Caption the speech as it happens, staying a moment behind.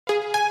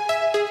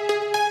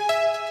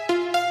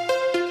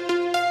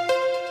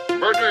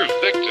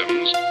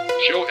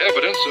show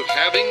evidence of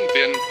having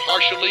been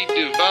partially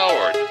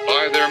devoured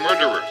by their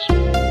murderers.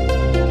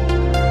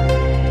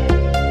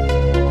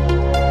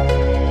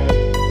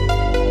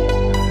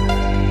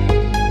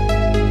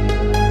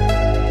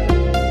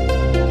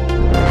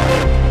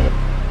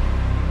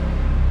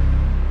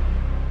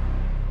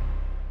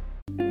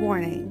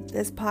 Warning,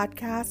 this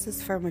podcast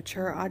is for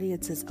mature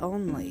audiences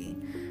only.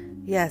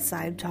 Yes,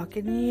 I'm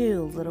talking to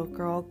you, little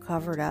girl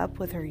covered up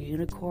with her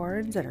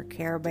unicorns and her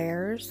Care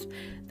Bears.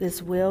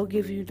 This will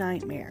give you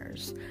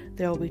nightmares.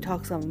 There will be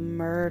talks of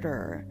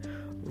murder,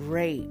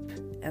 rape,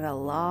 and a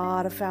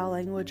lot of foul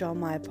language on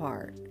my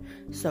part.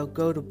 So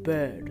go to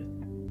bed.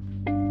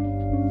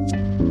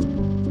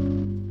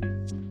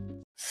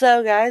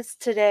 So guys,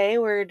 today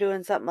we're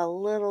doing something a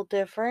little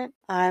different.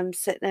 I'm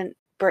sitting in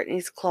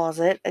Brittany's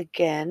closet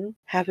again.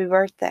 Happy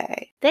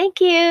birthday. Thank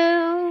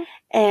you.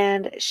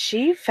 And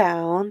she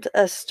found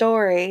a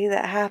story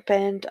that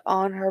happened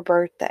on her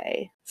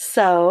birthday.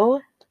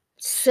 So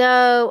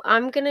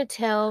I'm going to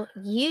tell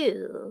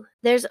you.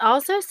 There's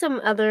also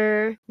some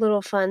other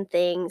little fun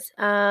things.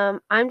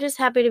 I'm just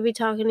happy to be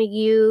talking to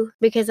you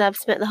because I've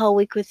spent the whole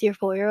week with your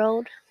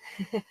 4-year-old.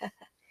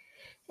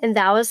 And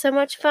that was so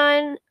much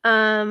fun.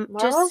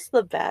 Marvel's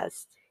the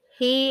best.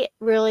 He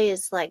really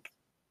is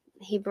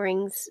he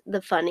brings the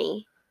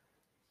funny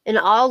in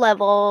all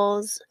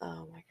levels.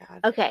 Oh my God.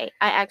 Okay,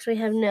 I actually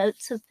have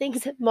notes of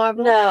things at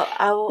Marvel. No,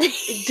 I will.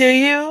 Do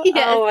you?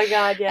 Yes. Oh my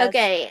God, yes.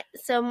 Okay,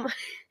 so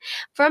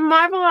from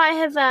Marvel, I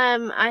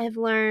have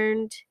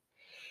learned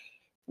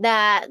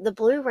that the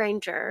Blue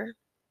Ranger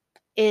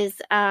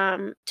is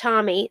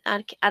Tommy.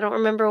 I don't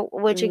remember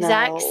which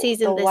exact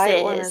season this is. The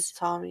white one is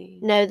Tommy.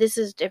 No, this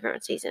is a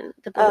different season.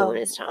 The blue one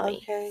is Tommy.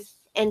 Okay.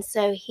 And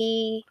so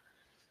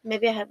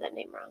maybe I have that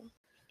name wrong.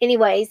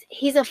 Anyways,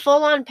 he's a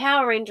full-on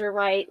Power Ranger,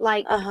 right?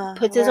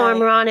 Puts his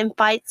armor on and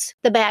fights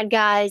the bad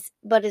guys,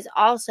 but is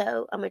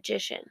also a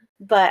magician.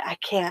 But I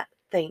can't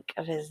think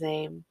of his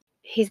name.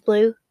 He's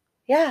blue?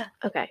 Yeah.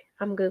 Okay,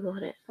 I'm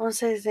Googling it. I want to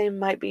say his name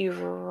might be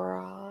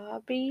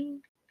Robbie.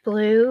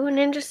 Blue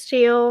Ninja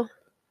Steel.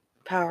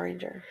 Power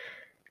Ranger.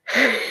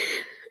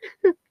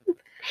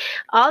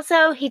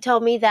 Also, he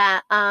told me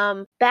that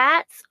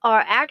bats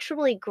are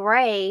actually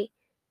gray,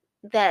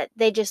 that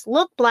they just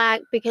look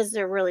black because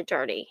they're really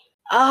dirty.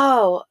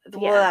 Oh,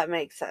 well, Yeah. that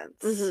makes sense.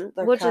 Mm-hmm.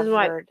 They're Which covered is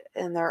why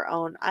in their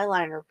own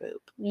eyeliner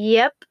poop.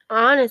 Yep,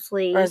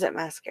 honestly. Or is it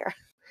mascara?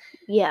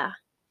 Yeah,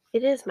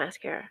 it is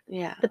mascara.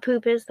 Yeah. The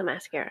poop is the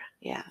mascara.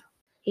 Yeah.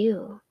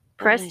 Ew.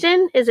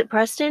 Preston? Is it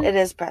Preston? It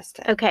is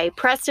Preston. Okay,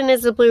 Preston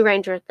is the Blue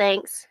Ranger.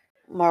 Thanks.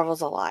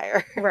 Marvel's a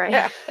liar.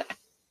 Right.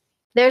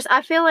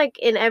 I feel like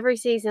in every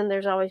season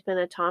there's always been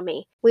a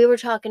Tommy. We were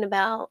talking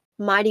about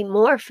Mighty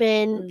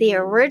Morphin, the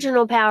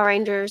original Power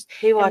Rangers.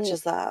 He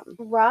watches that.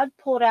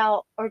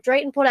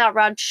 Drayton pulled out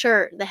Rod's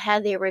shirt that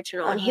had the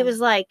original, and he was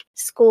like,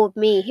 schooled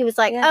me. He was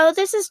like, oh,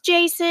 this is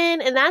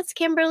Jason, and that's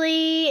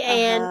Kimberly,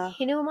 and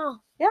he knew them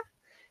all. Yeah.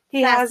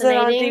 He has it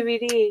on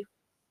DVD.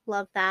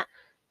 Love that.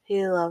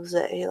 He loves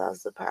it. He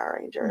loves the Power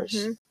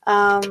Rangers.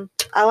 Mm-hmm.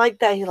 I like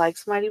that he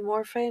likes Mighty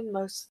Morphin.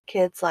 Most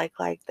kids like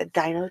the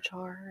Dino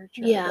Charge.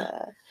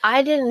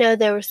 I didn't know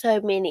there were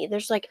so many.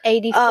 There's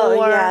 84. Oh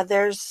yeah,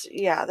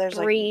 there's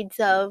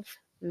breeds of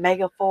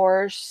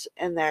Megaforce,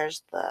 and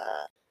there's the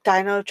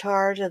Dino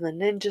Charge and the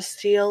Ninja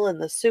Steel and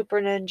the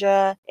Super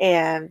Ninja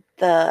and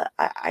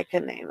I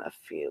can name a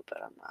few, but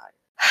I'm not.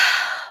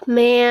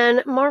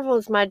 Man,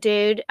 Marvel's my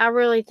dude. I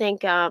really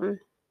think the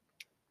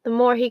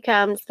more he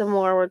comes, the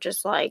more we're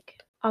just like,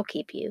 I'll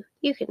keep you.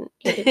 You can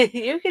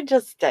you can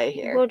just stay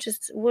here.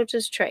 We'll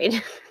just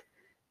trade.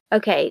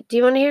 Okay, do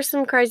you want to hear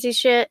some crazy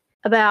shit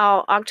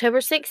about October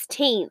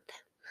 16th?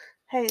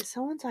 Hey,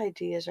 someone's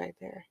ID is right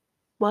there.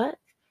 What?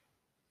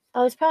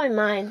 Oh, it's probably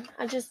mine.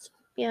 I just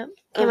came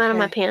out of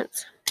my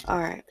pants. All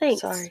right. Thanks.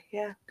 Sorry.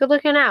 Yeah. Good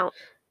looking out.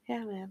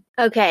 Yeah, man.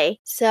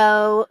 Okay,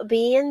 so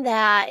being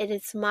that it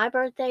is my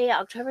birthday,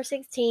 October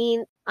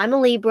 16th, I'm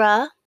a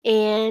Libra,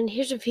 and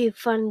here's a few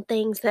fun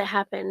things that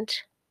happened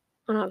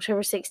on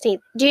October 16th.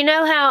 Do you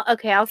know how...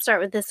 Okay, I'll start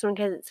with this one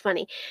because it's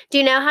funny. Do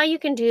you know how you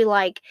can do,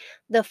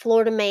 the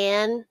Florida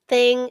Man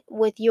thing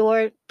with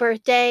your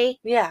birthday?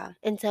 Yeah.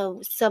 And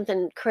so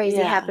something crazy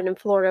happened in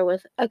Florida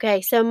with...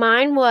 Okay, so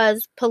mine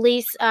was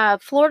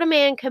Florida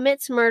man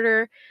commits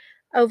murder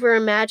over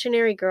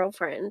imaginary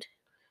girlfriend.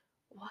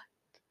 What?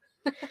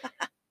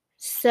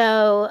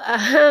 So,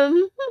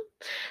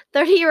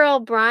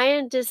 30-year-old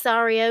Brian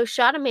Desario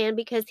shot a man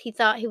because he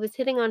thought he was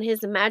hitting on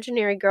his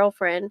imaginary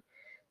girlfriend.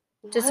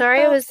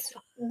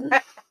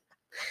 The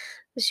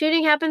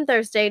shooting happened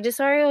Thursday.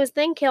 Desario was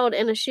then killed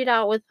in a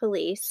shootout with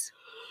police.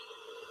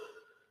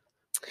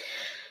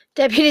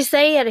 Deputies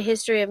say he had a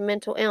history of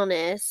mental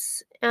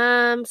illness.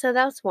 So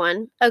that's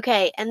one.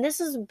 Okay, and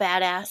this is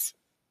badass.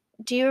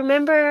 Do you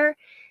remember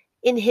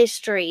in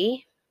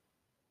history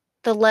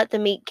the Let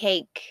Them Eat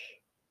Cake?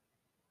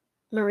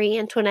 Marie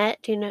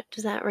Antoinette,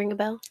 does that ring a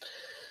bell?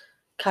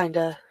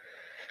 Kinda.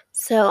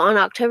 So on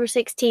October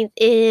 16th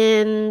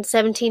in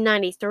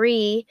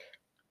 1793,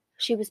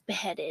 she was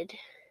beheaded.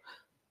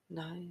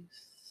 Nice.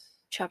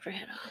 Chopped her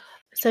head off.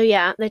 So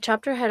yeah, they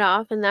chopped her head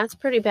off, and that's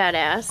pretty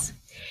badass.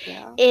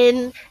 Yeah.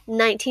 In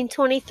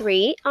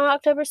 1923, on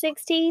October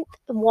 16th,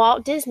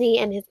 Walt Disney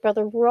and his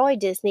brother Roy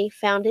Disney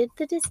founded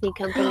the Disney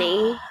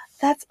Company.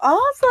 That's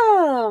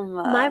awesome.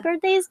 My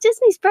birthday is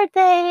Disney's birthday.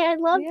 I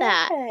love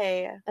that.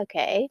 Yay.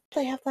 Okay.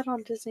 They have that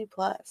on Disney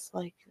Plus.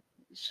 Like,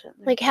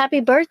 Like, happy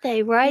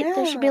birthday, right?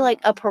 There should be Yeah. like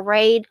a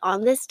parade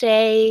on this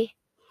day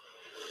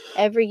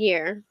every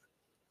year.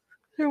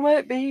 There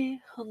might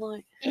be on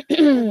like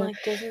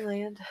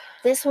Disneyland.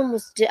 This one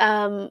was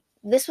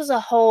this was a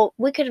whole,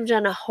 we could have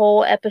done a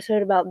whole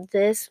episode about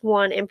this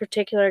one in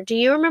particular. Do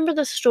you remember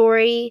the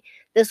story?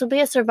 This will be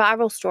a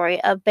survival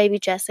story of baby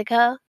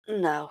Jessica.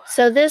 No.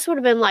 So this would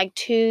have been like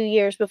 2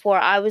 years before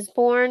I was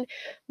born,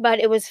 but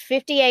it was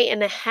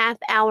 58.5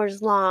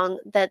 hours long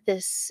that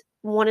this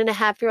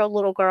 1.5-year-old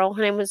little girl,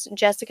 her name was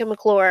Jessica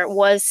McClure,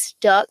 was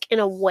stuck in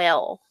a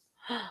well.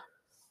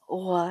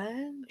 What?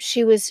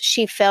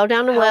 She fell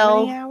down a How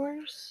well. many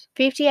hours?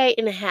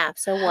 58.5.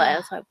 So what?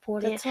 It's like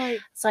 40. That's like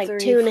It's like 3,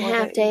 2.5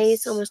 4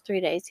 days, almost 3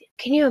 days.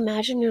 Can you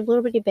imagine your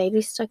little bitty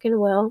baby stuck in a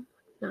well?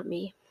 Not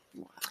me.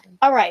 Wow.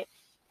 All right.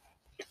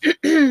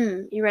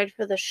 You ready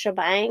for the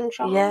shebang?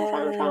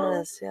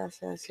 Yes.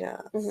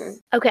 Mm-hmm.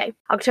 Okay,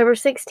 October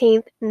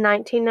 16th,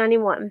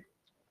 1991.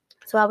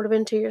 So I would have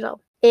been 2 years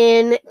old.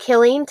 In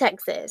Killeen,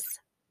 Texas,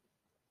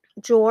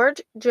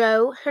 George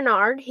Joe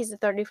Hennard, he's a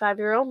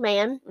 35-year-old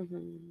man,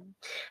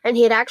 and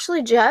he had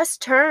actually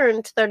just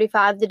turned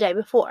 35 the day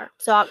before.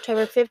 So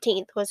October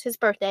 15th was his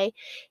birthday.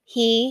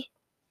 He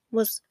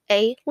was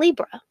a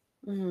Libra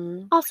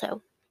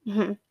also.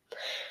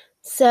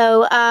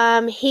 So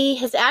he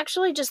has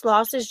actually just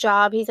lost his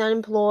job. He's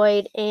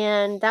unemployed,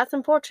 and that's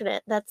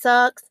unfortunate. That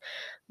sucks.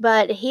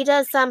 But he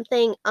does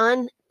something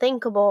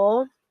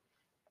unthinkable.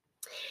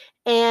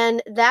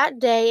 And that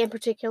day in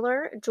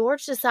particular,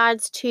 George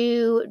decides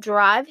to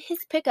drive his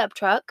pickup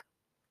truck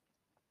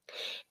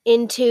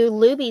into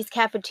Luby's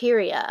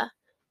cafeteria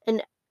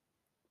and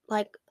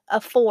like a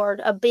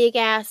Ford, a big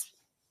ass,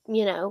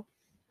 hold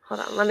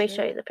on, let me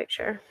show you the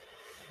picture.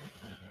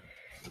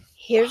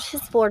 Here's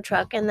his Ford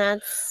truck, and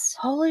that's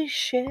holy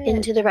shit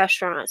into the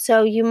restaurant.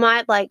 So you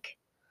might like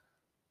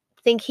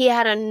think he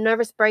had a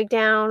nervous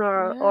breakdown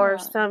or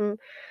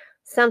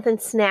something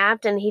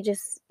snapped and he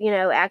just,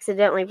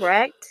 accidentally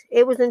wrecked.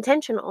 It was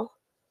intentional.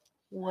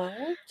 What?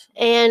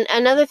 And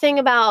another thing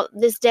about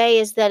this day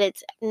is that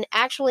it's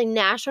actually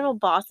National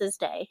Bosses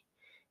Day.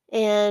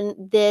 And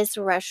this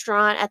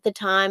restaurant at the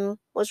time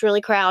was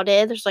really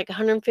crowded. There's like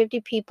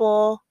 150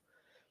 people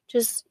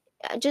just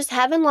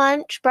having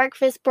lunch,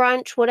 breakfast,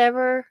 brunch,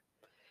 whatever.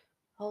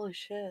 Holy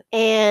shit.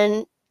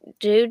 And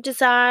dude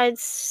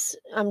decides,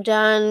 I'm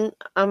done.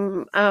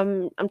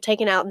 I'm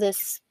taking out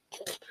this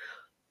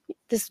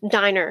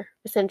diner,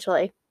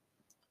 essentially.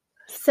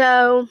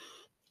 So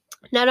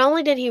not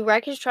only did he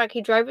wreck his truck,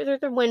 he drove it through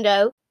the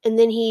window, and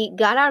then he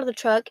got out of the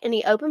truck and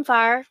he opened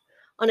fire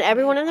on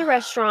everyone in the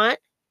restaurant.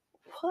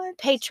 What?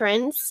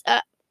 Patrons,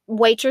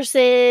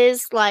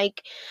 waitresses,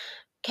 like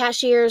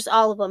cashiers,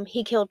 all of them.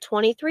 He killed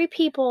 23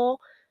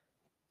 people,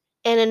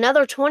 and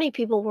another 20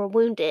 people were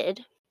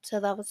wounded. So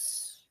that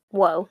was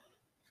whoa.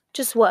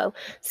 Just whoa.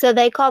 So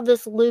they called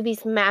this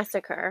Luby's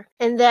Massacre,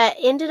 and that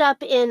ended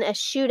up in a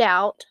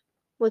shootout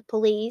with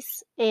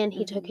police, and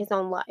he took his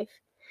own life.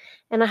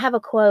 And I have a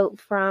quote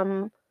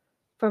from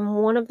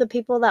one of the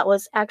people that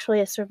was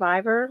actually a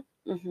survivor.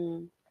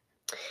 It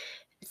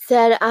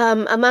said,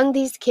 among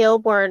these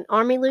killed were an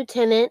Army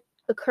lieutenant,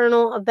 a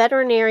colonel, a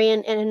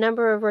veterinarian, and a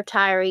number of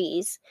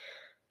retirees.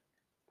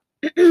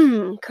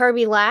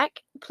 Kirby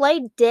Lack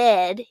played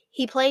dead.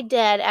 He played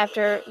dead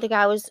after the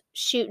guy was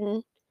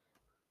shooting.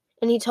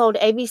 And he told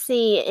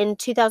ABC in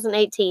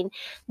 2018,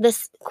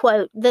 this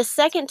quote, the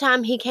second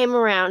time he came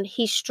around,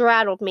 he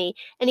straddled me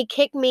and he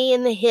kicked me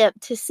in the hip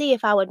to see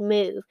if I would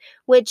move,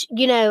 which,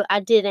 I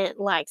didn't,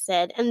 Lack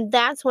said. And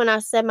that's when I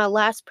said my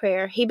last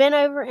prayer. He bent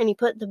over and he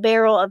put the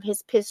barrel of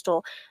his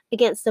pistol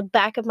against the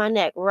back of my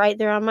neck right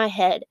there on my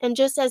head. And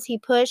just as he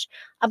pushed,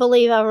 I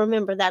believe I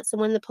remember that's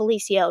when the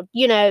police yelled,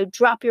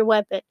 drop your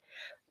weapon.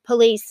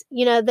 Police,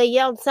 they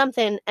yelled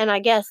something, and I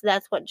guess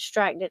that's what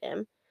distracted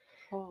him.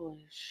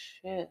 Holy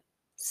shit.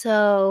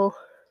 So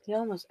he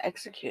almost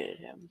executed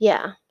him.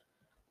 Yeah.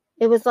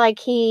 It was like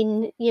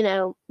he,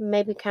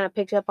 maybe kind of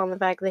picked up on the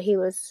fact that he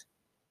was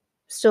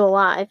still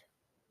alive.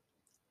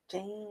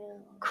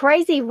 Damn.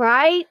 Crazy,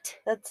 right?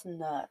 That's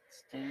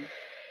nuts, dude.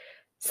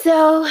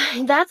 So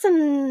that's a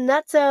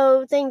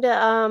nutso thing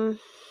to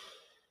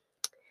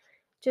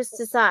just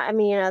decide. I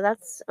mean,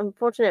 that's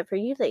unfortunate for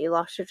you that you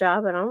lost your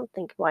job, and I don't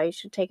think why you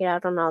should take it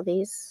out on all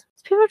these.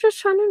 People are just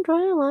trying to enjoy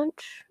their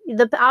lunch.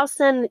 I'll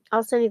send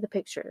you the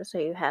picture so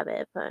you have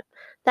it. But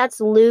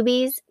that's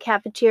Luby's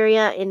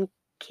Cafeteria in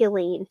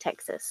Killeen,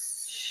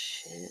 Texas.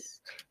 Shit.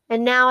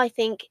 And now I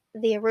think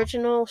the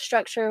original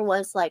structure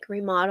was like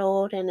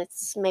remodeled, and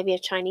it's maybe a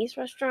Chinese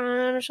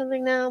restaurant or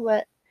something now,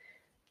 but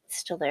it's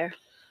still there.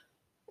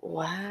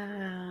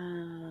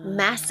 Wow.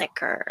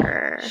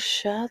 Massacre.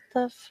 Shut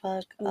the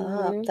fuck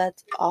up.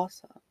 That's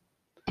awesome.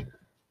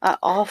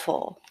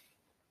 Awful.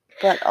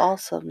 but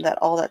awesome that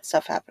all that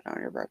stuff happened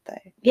on your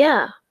birthday.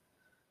 Yeah.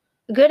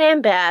 Good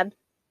and bad.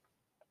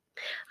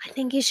 I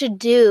think you should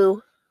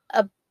do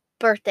a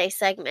birthday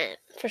segment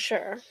for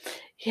sure.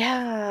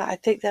 Yeah, I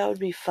think that would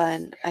be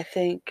fun. I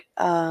think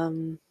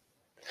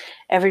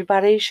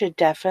everybody should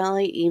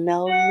definitely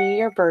email me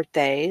your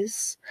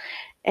birthdays,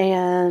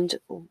 and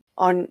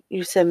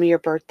you send me your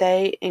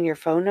birthday and your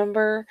phone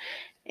number,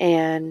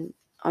 and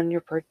on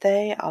your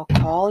birthday I'll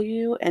call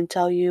you and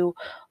tell you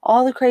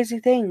all the crazy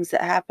things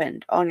that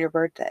happened on your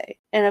birthday.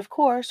 And of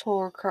course,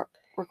 we'll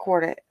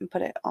record it and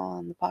put it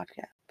on the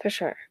podcast. For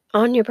sure.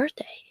 On your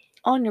birthday.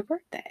 On your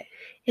birthday.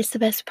 It's the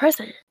best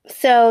present.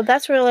 So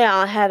that's really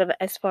all I had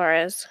as far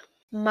as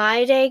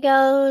my day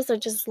goes. I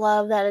just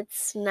love that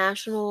it's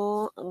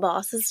National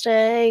Bosses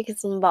Day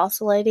because I'm a boss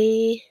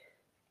lady.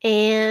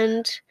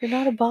 And you're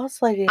not a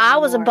boss lady I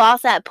anymore. was a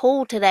boss at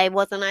pool today,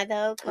 wasn't I,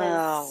 though?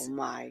 Oh,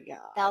 my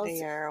God.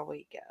 Here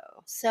we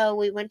go. So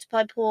we went to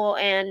play pool,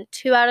 and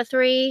 2 out of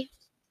 3,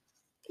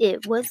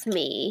 it was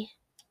me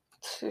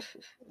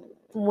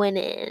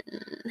winning.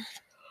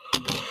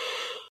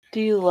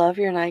 Do you love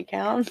your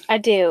nightgown? I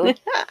do.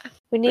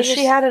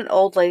 She had an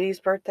old lady's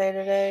birthday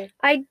today.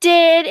 I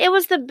did. It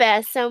was the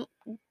best. So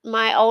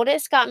my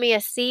oldest got me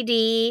a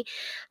CD.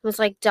 It was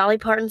like Dolly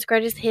Parton's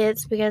Greatest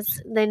Hits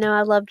because they know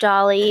I love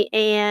Dolly.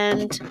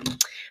 And I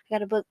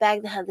got a book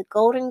bag that had the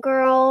Golden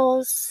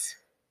Girls.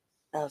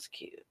 That was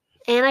cute.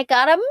 And I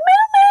got a Moo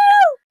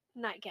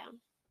nightgown.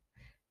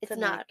 It's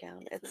not.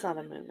 It's not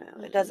a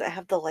muumuu. It doesn't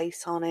have the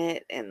lace on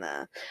it, and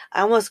I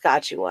almost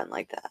got you one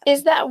like that.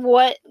 Is that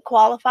what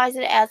qualifies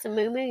it as a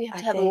muumuu? You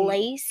have to have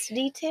lace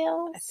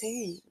details. I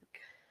think.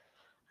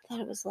 I thought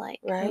it was like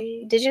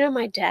right. Did you know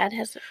my dad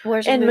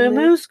wears a and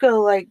muumuus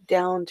go like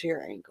down to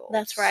your ankles?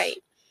 That's right.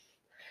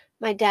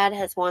 My dad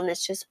has one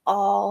that's just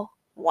all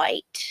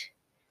white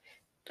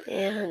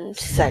and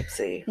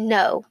sexy.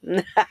 No,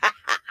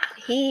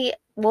 he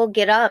will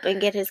get up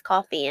and get his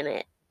coffee in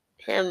it.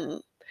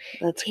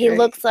 He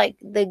looks like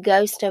the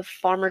ghost of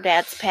Farmer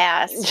Dad's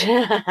past.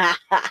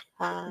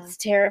 It's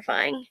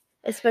terrifying.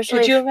 Especially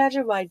could you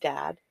imagine my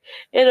dad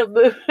in a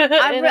movie?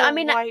 I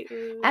mean,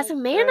 as a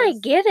man, I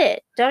get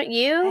it, don't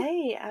you?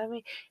 Hey, I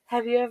mean,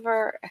 have you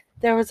ever?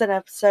 There was an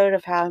episode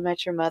of How I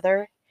Met Your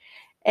Mother,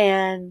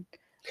 and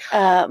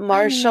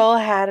Marshall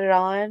had it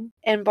on,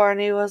 and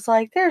Barney was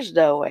like, "There's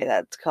no way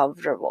that's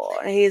comfortable,"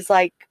 and he's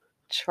like,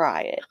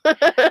 "Try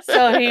it."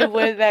 So he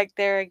went back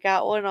there and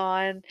got one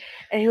on,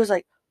 and he was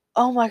like,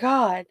 "Oh my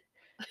God."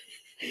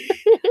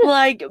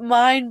 Like,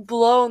 mind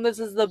blown. This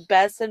is the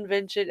best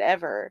invention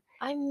ever.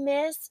 I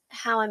miss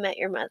How I Met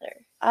Your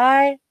Mother.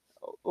 I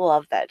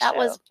love that show. That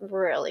was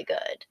really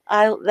good.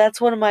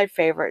 That's one of my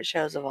favorite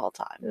shows of all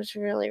time. It was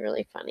really,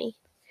 really funny.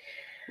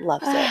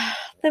 Loves it.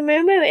 The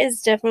muumuu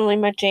is definitely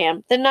my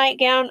jam. The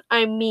nightgown,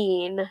 I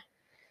mean,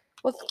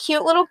 with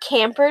cute little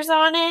campers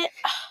on it.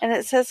 And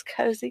it says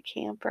Cozy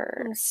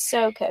Camper. It's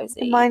so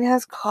cozy. And mine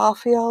has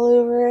coffee all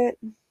over it.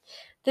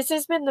 This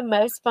has been the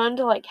most fun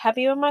to have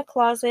you in my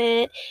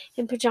closet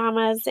in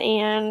pajamas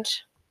and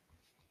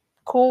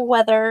cool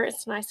weather.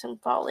 It's nice and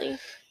fally.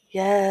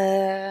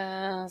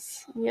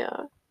 Yes.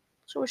 Yeah.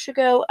 So we should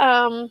go,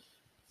 I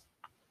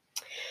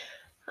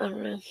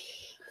don't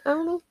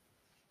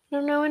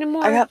know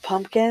anymore. I got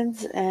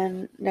pumpkins,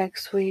 and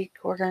next week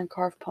we're going to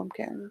carve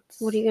pumpkins.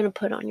 What are you going to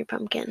put on your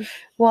pumpkin?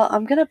 Well,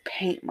 I'm going to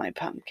paint my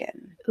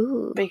pumpkin.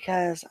 Ooh.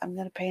 Because I'm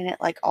going to paint it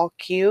all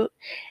cute,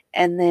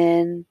 and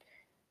then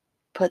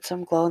put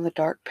some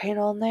glow-in-the-dark paint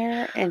on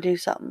there and do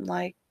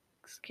something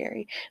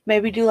scary.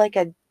 Maybe do a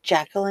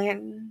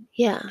jack-o'-lantern.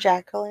 Yeah.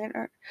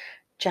 Jack-o'-lantern.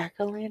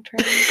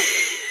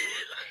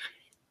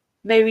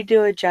 Maybe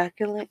do a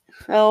jack-o'-lantern.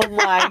 Oh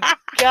my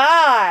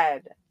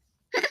God.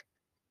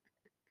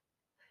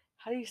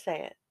 How do you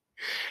say it?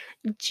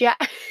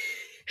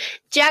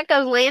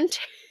 Jack-o'-lantern.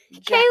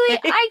 Kaylee,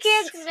 I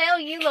can't tell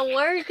you the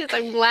word because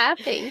I'm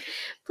laughing.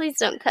 Please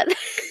don't cut that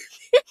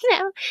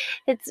now.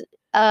 It's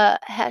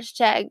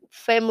hashtag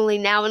family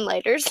now and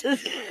laters.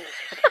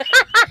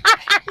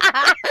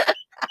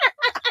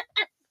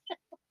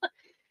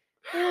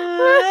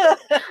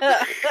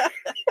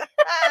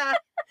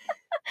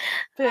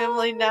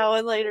 Family now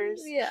and laters.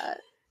 Yeah.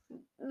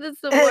 That's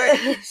the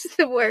worst. It's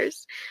the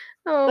worst.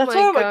 Oh, that's my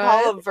what I'm God. going to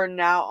call them from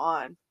now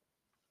on.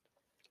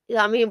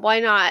 Yeah, I mean, why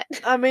not?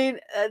 I mean,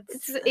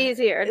 it's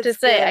easier to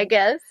say, good. I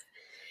guess.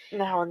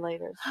 Now and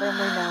laters.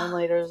 Family now and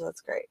laters. That's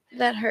great.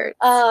 That hurts.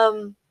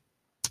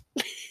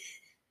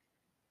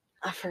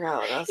 I forgot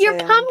what I was saying.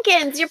 Your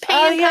pumpkins. You're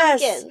painting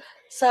pumpkins.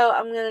 So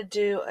I'm going to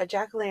do a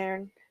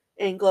jack-o'-lantern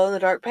in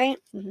glow-in-the-dark paint,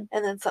 mm-hmm.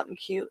 and then something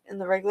cute in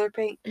the regular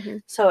paint. Mm-hmm.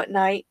 So at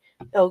night,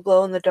 it'll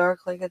glow in the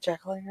dark like a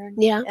jack-o'-lantern.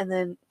 Yeah. And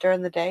then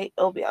during the day,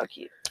 it'll be all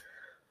cute.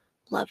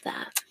 Love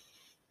that.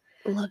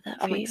 Love that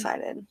for I'm you.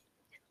 excited.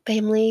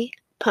 Family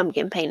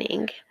pumpkin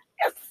painting.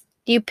 Yes.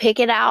 Do you pick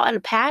it out at a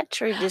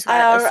patch, or you just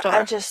got it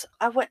at a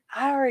store?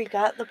 I already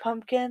got the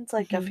pumpkins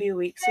mm-hmm. a few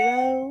weeks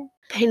ago.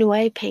 Paint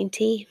away,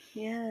 painty.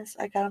 Yes,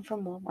 I got them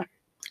from Walmart.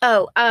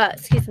 Oh,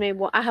 excuse me.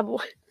 Well, I have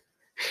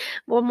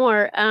one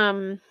more.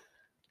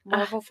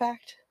 Marvel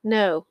fact.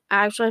 No,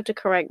 I actually have to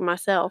correct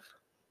myself.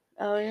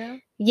 Oh, yeah?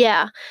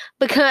 Yeah,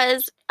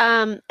 because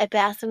a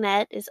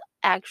bassinet is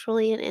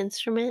actually an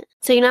instrument.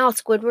 So you know how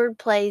Squidward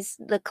plays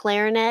the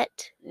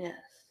clarinet? Yes.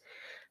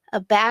 A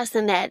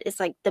bassinet is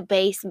like the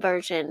bass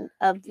version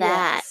of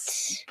that.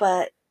 Yes.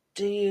 But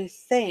do you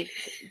think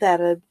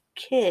that a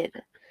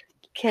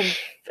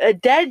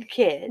dead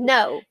kid,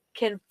 No,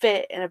 can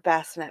fit in a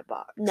bassinet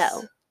box?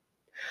 no.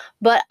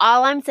 But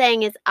all I'm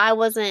saying is I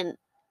wasn't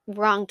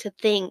wrong to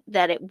think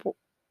that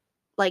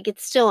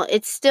it's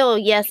still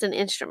yes an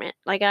instrument.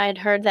 Like I had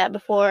heard that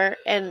before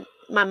and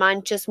my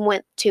mind just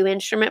went to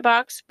instrument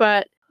box,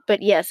 but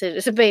yes, it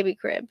is a baby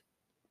crib.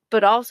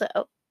 But also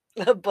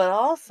But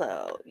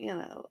also,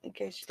 in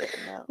case you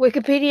didn't know.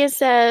 Wikipedia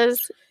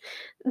says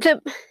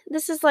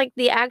this is like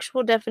the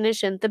actual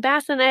definition. The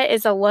bassinet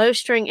is a low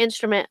string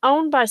instrument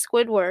owned by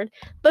Squidward,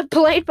 but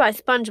played by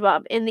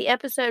SpongeBob in the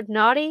episode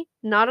Naughty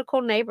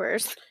Nautical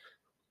Neighbors.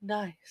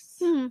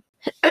 Nice.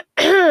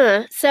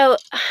 So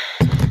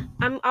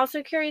I'm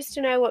also curious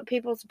to know what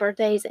people's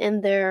birthdays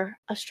and their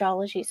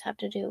astrologies have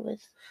to do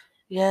with.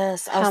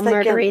 Yes, I was How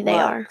thinking, murdery they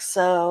are.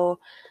 So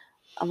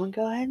I'm going to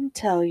go ahead and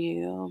tell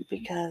you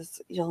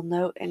because you'll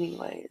know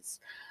anyways.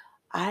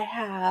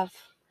 I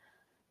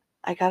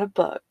got a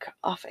book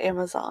off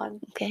Amazon.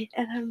 Okay.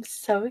 And I'm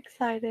so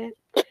excited.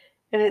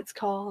 And it's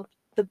called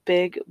The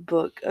Big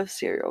Book of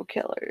Serial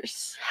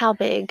Killers. How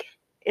big?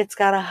 It's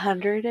got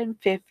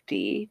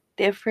 150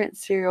 different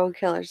serial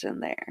killers in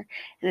there.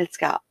 And it's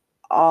got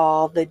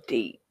all the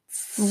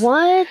deets.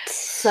 What?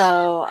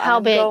 So how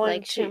I'm big? going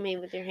Like show me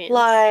with your hands.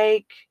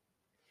 Like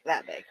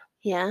that big.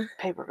 Yeah.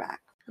 Paperback.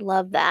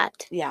 Love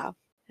that. Yeah.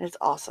 It's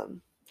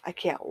awesome. I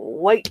can't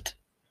wait.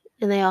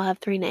 And they all have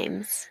 3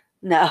 names.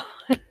 No.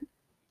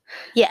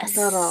 Yes.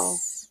 Not all.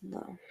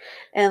 No.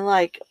 And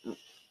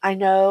I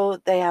know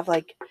they have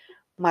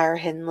Myra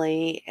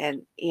Hindley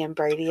and Ian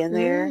Brady in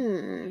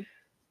there.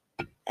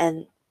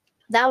 And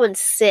that one's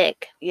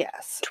sick.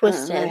 Yes.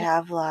 Twisted. And they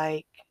have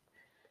the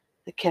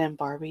Ken and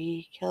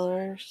Barbie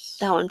killers.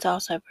 That one's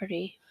also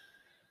pretty.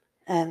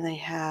 And they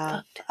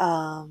have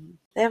a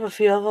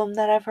few of them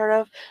that I've heard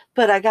of,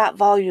 but I got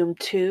volume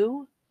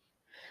 2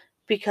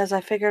 because I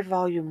figured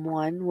volume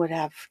 1 would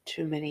have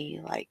too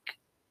many like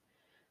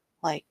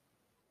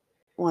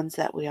ones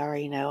that we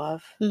already know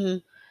of. Mm-hmm.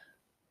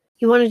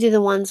 You want to do the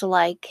ones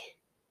that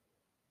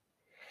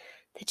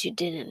you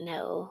didn't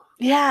know.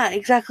 Yeah,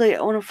 exactly.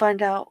 I want to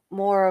find out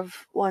more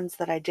of ones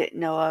that I didn't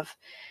know of.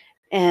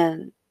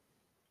 And,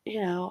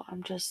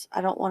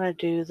 I don't want to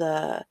do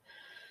the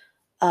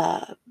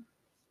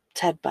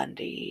Ted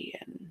Bundy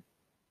and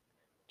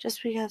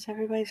just because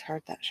everybody's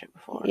heard that shit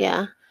before.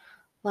 Yeah.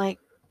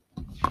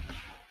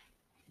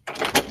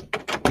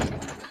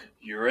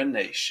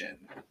 Urination.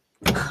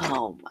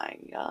 Oh my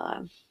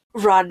God.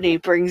 Rodney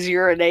brings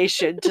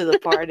urination to the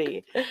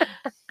party.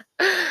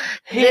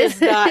 He is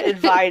not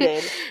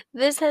invited.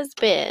 This has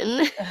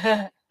been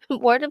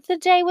Word of the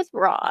Day with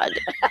Rod.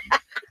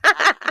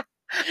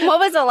 What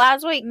was it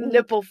last week?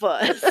 Nipple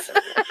fuzz.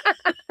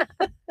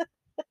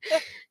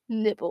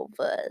 Nipple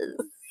fuzz.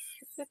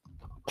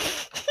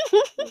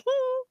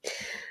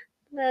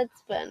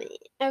 That's funny.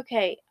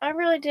 Okay, I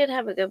really did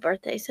have a good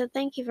birthday, so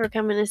thank you for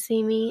coming to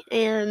see me,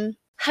 and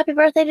happy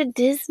birthday to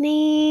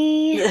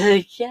Disney.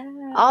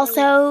 Yeah.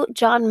 Also,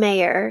 John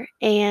Mayer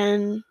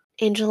and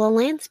Angela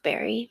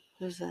Lansbury.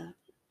 Who's that?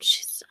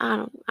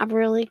 I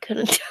really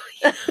couldn't tell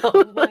you.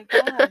 Oh my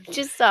God.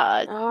 Just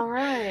saw it. All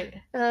right.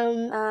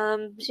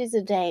 She's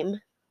a dame.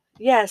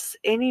 Yes,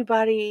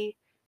 anybody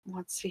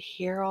wants to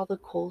hear all the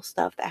cool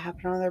stuff that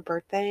happened on their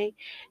birthday,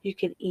 you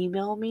can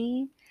email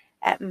me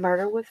at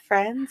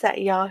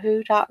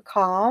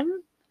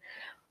murderwithfriends@yahoo.com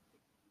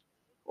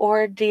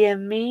or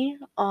DM me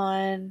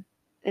on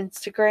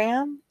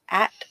Instagram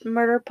at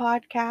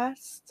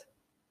murderpodcast.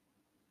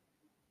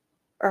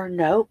 Or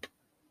nope.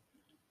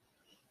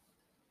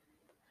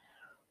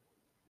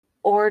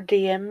 Or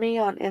DM me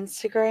on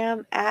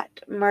Instagram at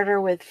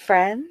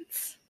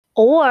murderwithfriends.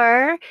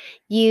 Or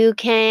you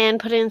can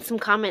put in some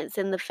comments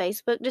in the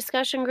Facebook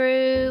discussion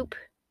group.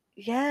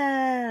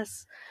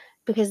 Yes.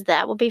 Because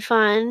that will be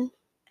fun.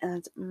 And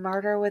it's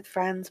Murder with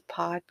Friends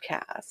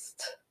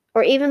podcast.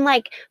 Or even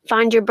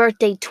find your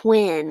birthday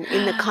twin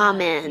in the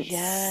comments.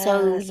 Yes.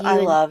 So I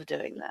love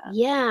doing that.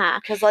 Yeah.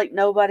 Because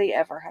nobody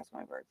ever has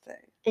my birthday.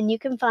 And you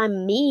can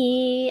find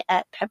me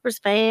at Peppers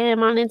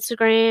Fam on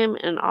Instagram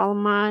and all of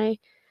my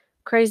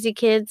crazy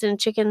kids and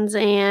chickens,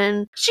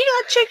 and she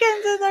got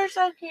chickens and they're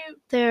so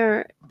cute.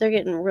 They're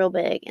getting real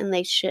big and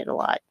they shit a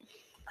lot.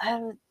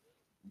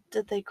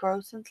 Did they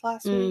grow since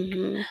last week?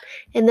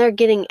 And they're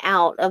getting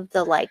out of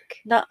the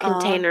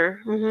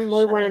container.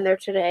 We went in there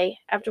today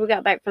after we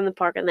got back from the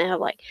park, and they have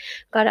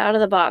got out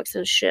of the box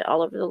and shit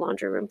all over the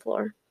laundry room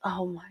floor.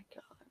 Oh my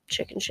God.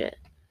 Chicken shit.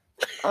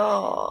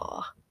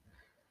 Oh.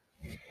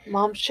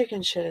 Mom's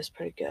chicken shit is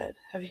pretty good.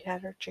 Have you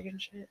had her chicken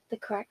shit? The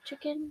cracked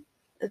chicken?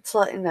 It's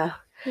no.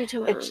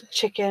 It's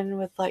chicken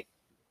with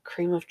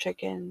cream of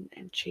chicken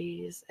and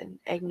cheese and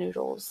egg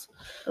noodles.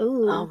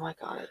 Ooh. Oh my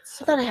God. It's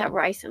so I thought it had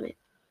rice in it.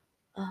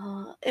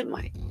 It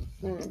might.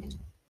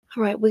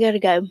 All right, we got to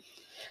go.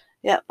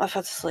 Yep, I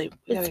fell asleep.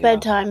 It's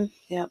bedtime.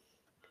 Yep.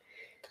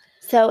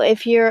 So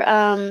if you're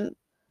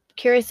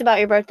curious about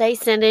your birthday,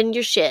 send in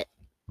your shit.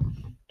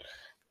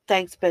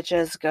 Thanks,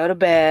 bitches. Go to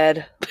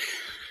bed.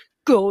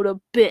 Go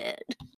to bed.